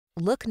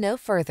Look no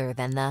further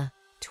than the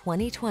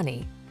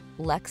 2020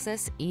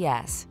 Lexus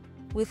ES.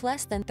 With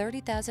less than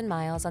 30,000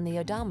 miles on the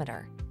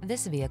odometer,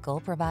 this vehicle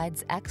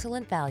provides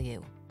excellent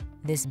value.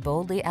 This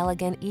boldly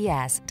elegant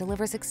ES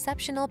delivers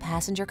exceptional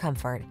passenger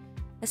comfort.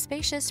 A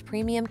spacious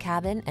premium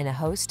cabin and a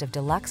host of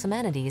deluxe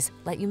amenities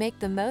let you make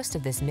the most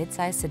of this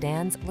midsize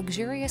sedan's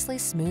luxuriously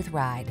smooth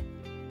ride.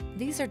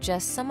 These are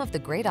just some of the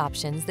great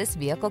options this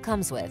vehicle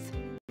comes with: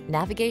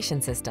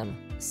 navigation system,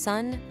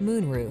 sun,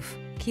 moonroof,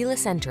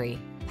 keyless entry,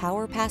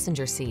 power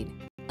passenger seat,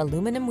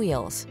 aluminum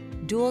wheels,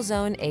 dual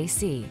zone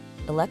AC,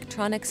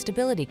 electronic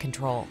stability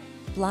control,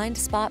 blind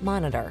spot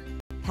monitor,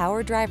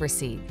 power driver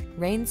seat,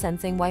 rain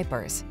sensing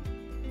wipers.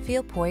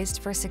 Feel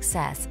poised for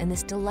success in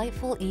this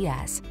delightful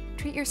ES.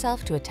 Treat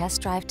yourself to a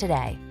test drive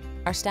today.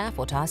 Our staff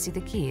will toss you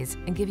the keys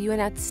and give you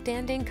an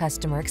outstanding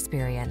customer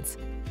experience.